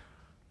lamp,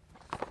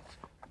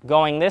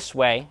 going this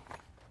way,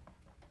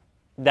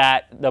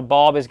 that the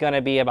bulb is going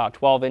to be about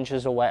 12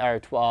 inches away,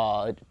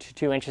 or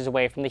 2 inches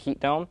away from the heat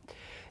dome,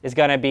 is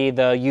going to be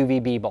the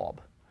UVB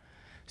bulb.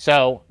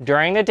 So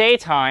during the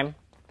daytime,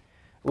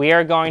 we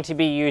are going to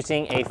be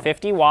using a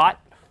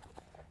 50-watt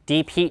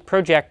deep heat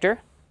projector.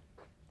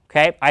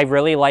 Okay, I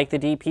really like the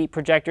deep heat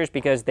projectors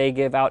because they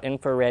give out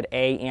infrared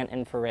A and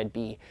infrared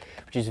B,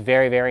 which is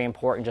very, very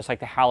important, just like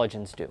the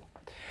halogens do.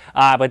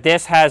 But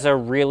this has a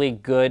really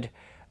good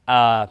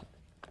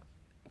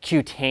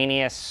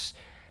cutaneous,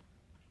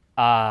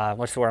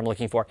 what's the word I'm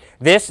looking for?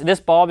 This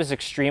bulb is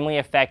extremely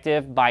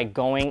effective by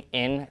going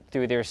in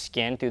through their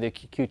skin, through the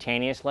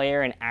cutaneous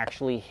layer, and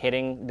actually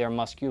hitting their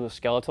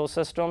musculoskeletal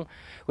system,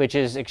 which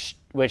is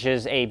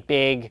a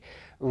big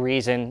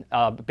reason,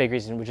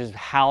 which is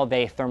how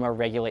they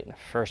thermoregulate in the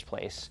first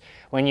place.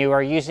 When you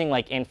are using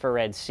like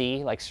infrared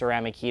C, like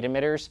ceramic heat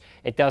emitters,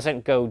 it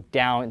doesn't go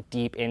down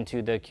deep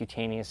into the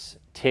cutaneous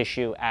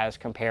tissue as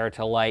compared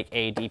to like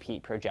a deep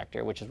heat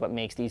projector, which is what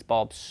makes these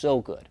bulbs so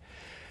good.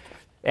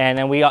 And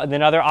then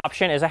another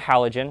option is a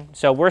halogen.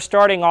 So we're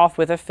starting off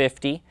with a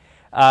 50.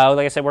 Like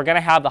I said, we're going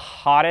to have the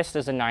hottest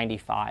as a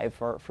 95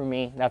 for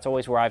me. That's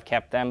always where I've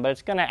kept them, but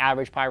it's going to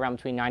average probably around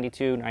between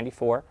 92 and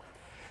 94.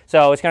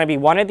 So it's going to be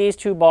one of these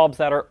two bulbs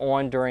that are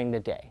on during the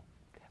day.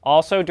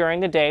 Also during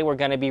the day, we're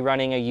going to be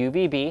running a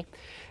UVB.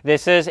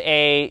 This is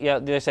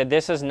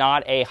this is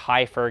not a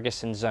high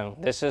Ferguson zone.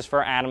 This is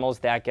for animals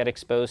that get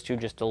exposed to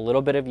just a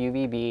little bit of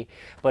UVB,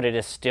 but it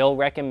is still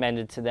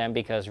recommended to them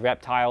because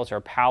reptiles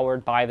are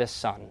powered by the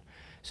sun.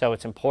 So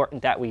it's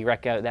important that we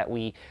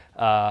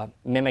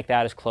mimic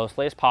that as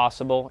closely as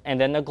possible. And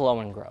then the Glow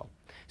and Grow.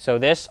 So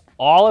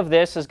all of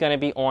this is going to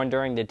be on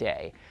during the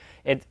day.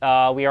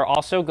 We are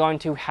also going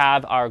to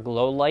have our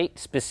glow light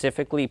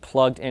specifically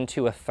plugged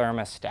into a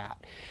thermostat.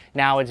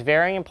 Now, it's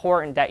very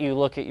important that you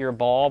look at your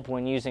bulb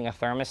when using a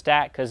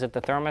thermostat, because if the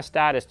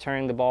thermostat is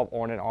turning the bulb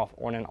on and off,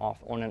 on and off,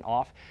 on and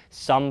off,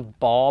 some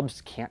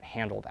bulbs can't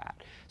handle that.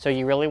 So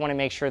you really want to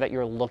make sure that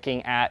you're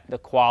looking at the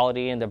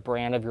quality and the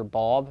brand of your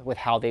bulb with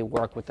how they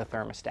work with the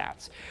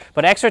thermostats.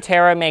 But Exo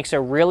Terra makes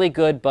a really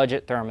good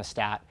budget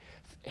thermostat.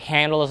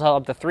 Handles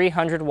up to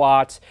 300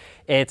 watts.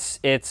 It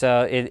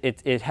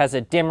has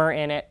a dimmer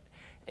in it.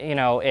 You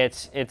know,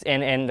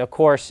 and of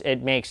course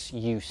it makes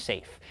you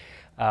safe.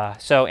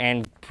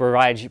 And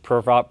provides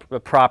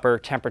proper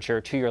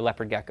temperature to your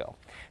leopard gecko.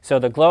 So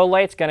the glow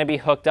light's going to be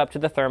hooked up to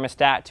the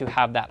thermostat to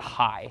have that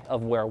high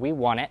of where we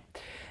want it.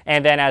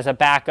 And then as a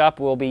backup,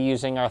 we'll be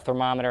using our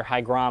thermometer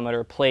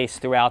hygrometer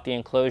placed throughout the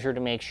enclosure to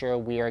make sure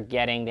we are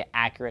getting the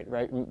accurate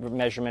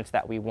measurements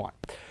that we want.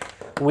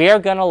 We are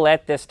going to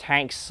let this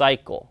tank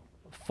cycle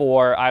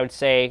for, I would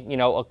say, you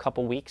know, a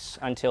couple weeks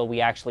until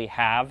we actually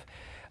have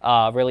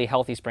really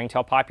healthy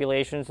springtail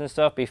populations and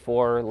stuff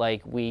before,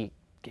 like, we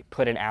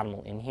put an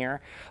animal in here.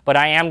 But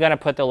I am going to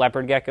put the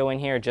leopard gecko in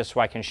here just so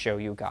I can show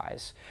you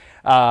guys.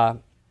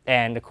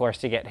 And of course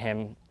to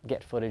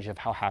get footage of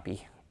how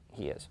happy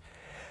he is.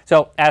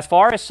 So as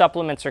far as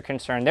supplements are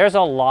concerned, there's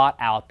a lot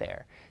out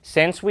there.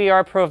 Since we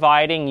are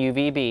providing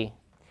UVB,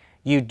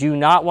 you do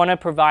not want to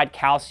provide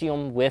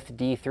calcium with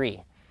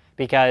D3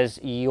 because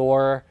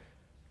your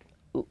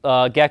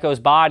gecko's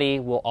body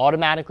will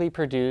automatically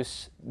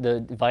produce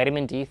the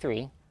vitamin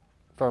D3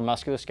 for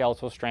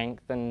musculoskeletal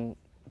strength and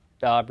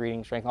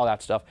breeding strength, all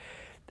that stuff,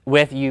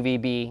 with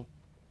UVB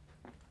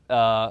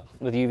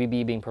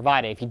being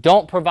provided. If you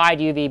don't provide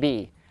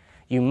UVB,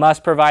 you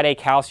must provide a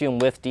calcium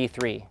with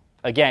D3.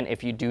 Again,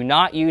 if you do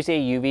not use a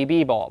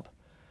UVB bulb,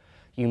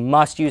 you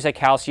must use a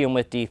calcium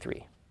with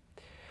D3.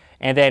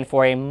 And then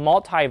for a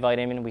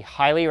multivitamin, we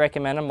highly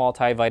recommend a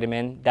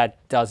multivitamin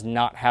that does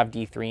not have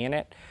D3 in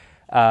it,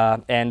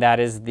 and that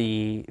is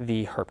the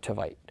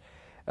Herptivite.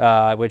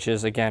 Which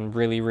is, again,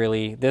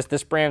 really,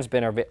 this brand's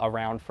been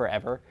around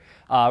forever.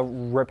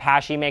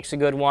 Repashy makes a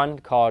good one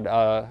called,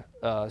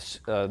 it's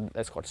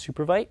called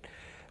Supervite,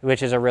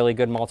 which is a really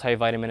good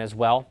multivitamin as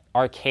well.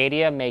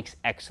 Arcadia makes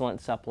excellent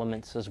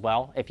supplements as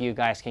well, if you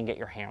guys can get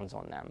your hands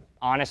on them.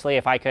 Honestly,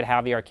 if I could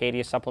have the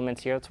Arcadia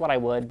supplements here, that's what I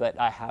would, but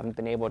I haven't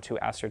been able to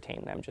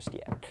ascertain them just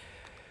yet.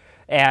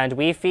 And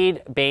we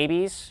feed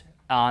babies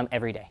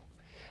every day.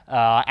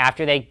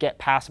 After they get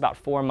past about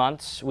 4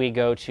 months, we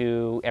go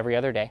to every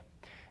other day.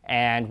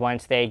 And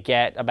once they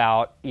get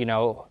about, you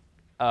know,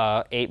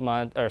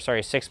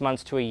 6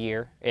 months to a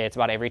year, it's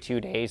about every 2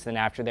 days. Then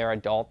after they're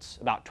adults,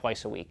 about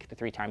twice a week to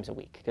 3 times a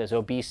week, because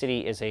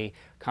obesity is a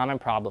common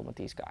problem with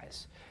these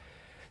guys.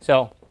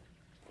 So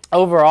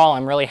overall,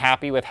 I'm really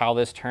happy with how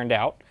this turned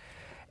out.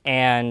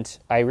 And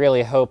I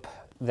really hope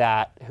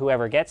that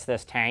whoever gets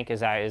this tank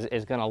is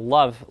going to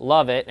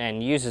love it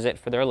and uses it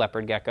for their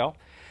leopard gecko.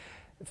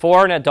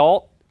 For an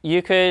adult,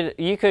 you could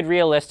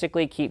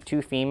realistically keep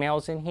 2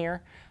 females in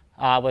here.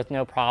 With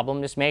no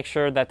problem. Just make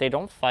sure that they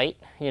don't fight,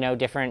 you know,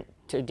 different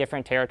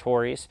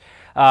territories.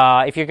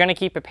 If you're going to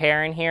keep a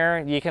pair in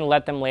here, you can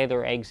let them lay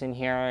their eggs in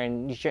here,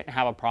 and you shouldn't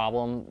have a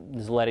problem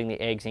just letting the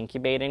eggs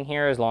incubate in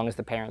here as long as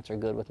the parents are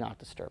good with not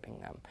disturbing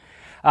them.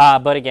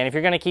 But again, if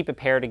you're going to keep a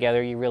pair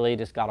together, you really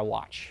just got to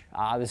watch.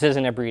 This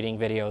isn't a breeding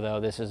video,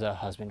 though. This is a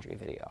husbandry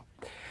video.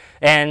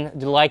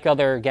 And like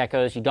other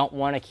geckos, you don't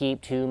want to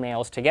keep 2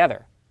 males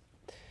together.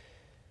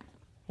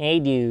 Hey,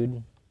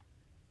 dude.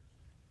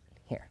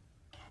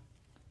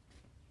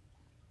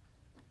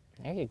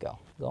 There you go.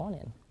 Go on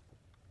in.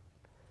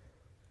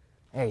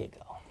 There you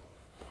go.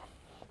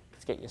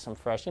 Let's get you some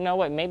fresh. You know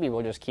what? Maybe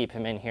we'll just keep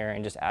him in here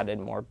and just add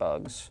in more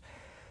bugs.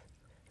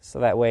 So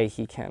that way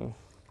he can.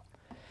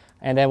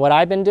 And then what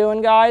I've been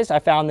doing, guys, I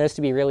found this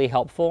to be really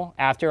helpful.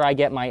 After I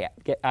get my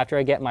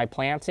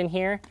plants in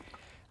here,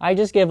 I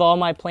just give all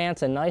my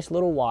plants a nice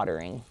little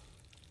watering.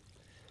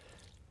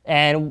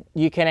 And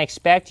you can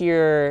expect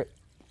the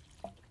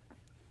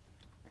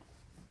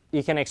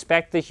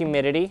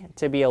humidity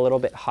to be a little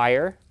bit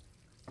higher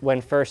when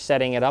first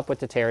setting it up with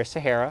the Terra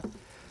Sahara.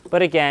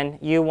 But again,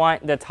 you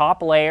want the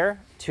top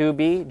layer to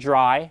be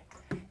dry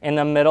and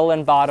the middle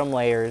and bottom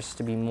layers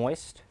to be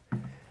moist,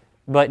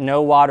 but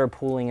no water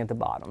pooling at the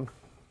bottom.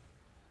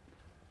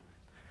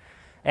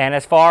 And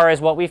as far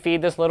as what we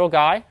feed this little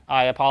guy,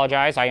 I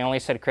apologize, I only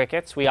said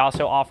crickets. We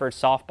also offered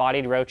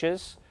soft-bodied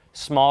roaches,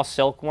 small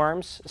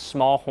silkworms,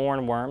 small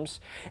hornworms,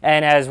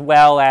 and as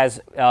well as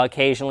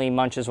occasionally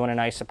munches on an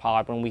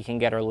isopod when we can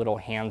get our little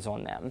hands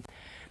on them.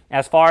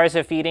 As far as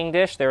a feeding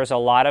dish, there's a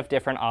lot of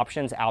different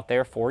options out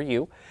there for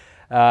you.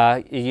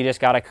 You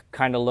just got to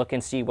kind of look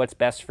and see what's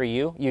best for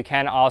you. You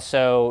can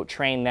also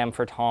train them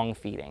for tongue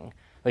feeding,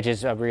 which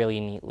is a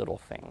really neat little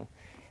thing.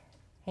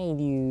 Hey,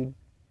 dude.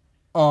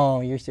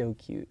 Oh, you're so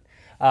cute.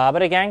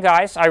 But again,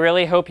 guys, I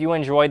really hope you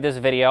enjoyed this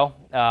video.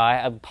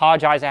 I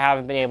apologize I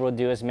haven't been able to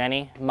do as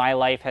many. My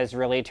life has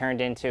really turned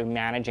into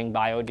managing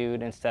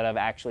BioDude instead of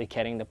actually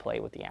getting to play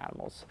with the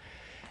animals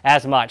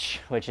as much,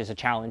 which is a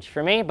challenge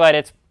for me, but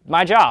it's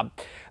my job.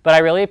 But I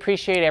really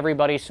appreciate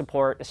everybody's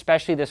support,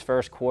 especially this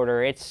first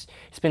quarter. It's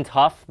been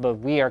tough, but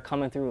we are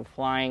coming through with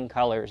flying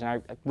colors, and I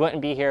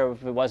wouldn't be here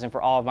if it wasn't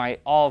for all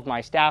of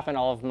my staff and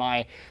all of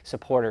my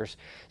supporters.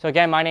 So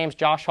again, my name's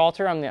Josh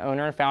Halter. I'm the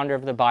owner and founder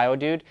of the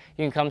BioDude.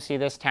 You can come see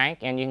this tank,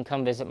 and you can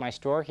come visit my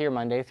store here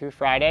Monday through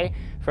Friday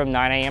from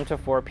 9 a.m. to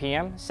 4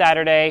 p.m.,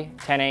 Saturday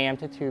 10 a.m.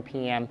 to 2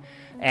 p.m.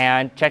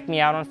 And check me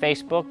out on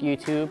Facebook,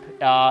 YouTube,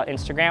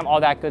 Instagram,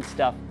 all that good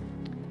stuff.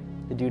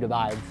 The dude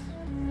abides.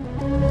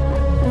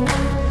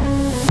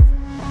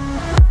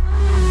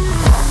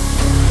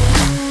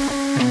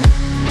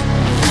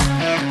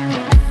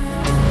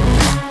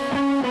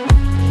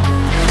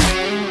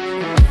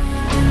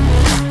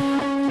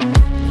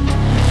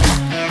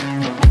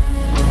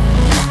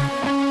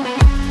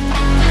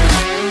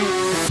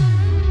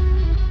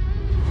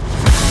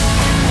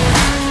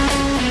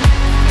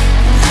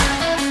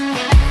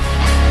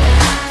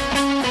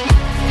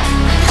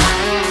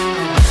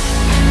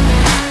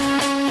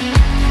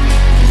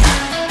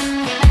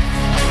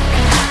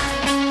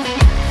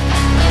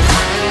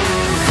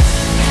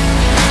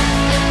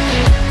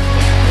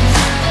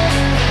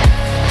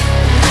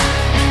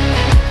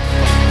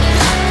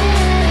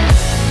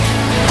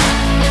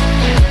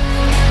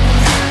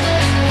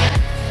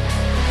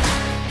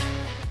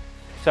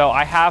 So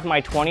I have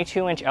my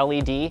 22-inch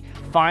LED,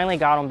 finally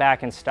got them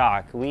back in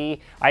stock.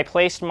 I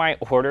placed my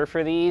order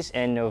for these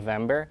in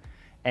November,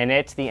 and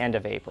it's the end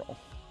of April.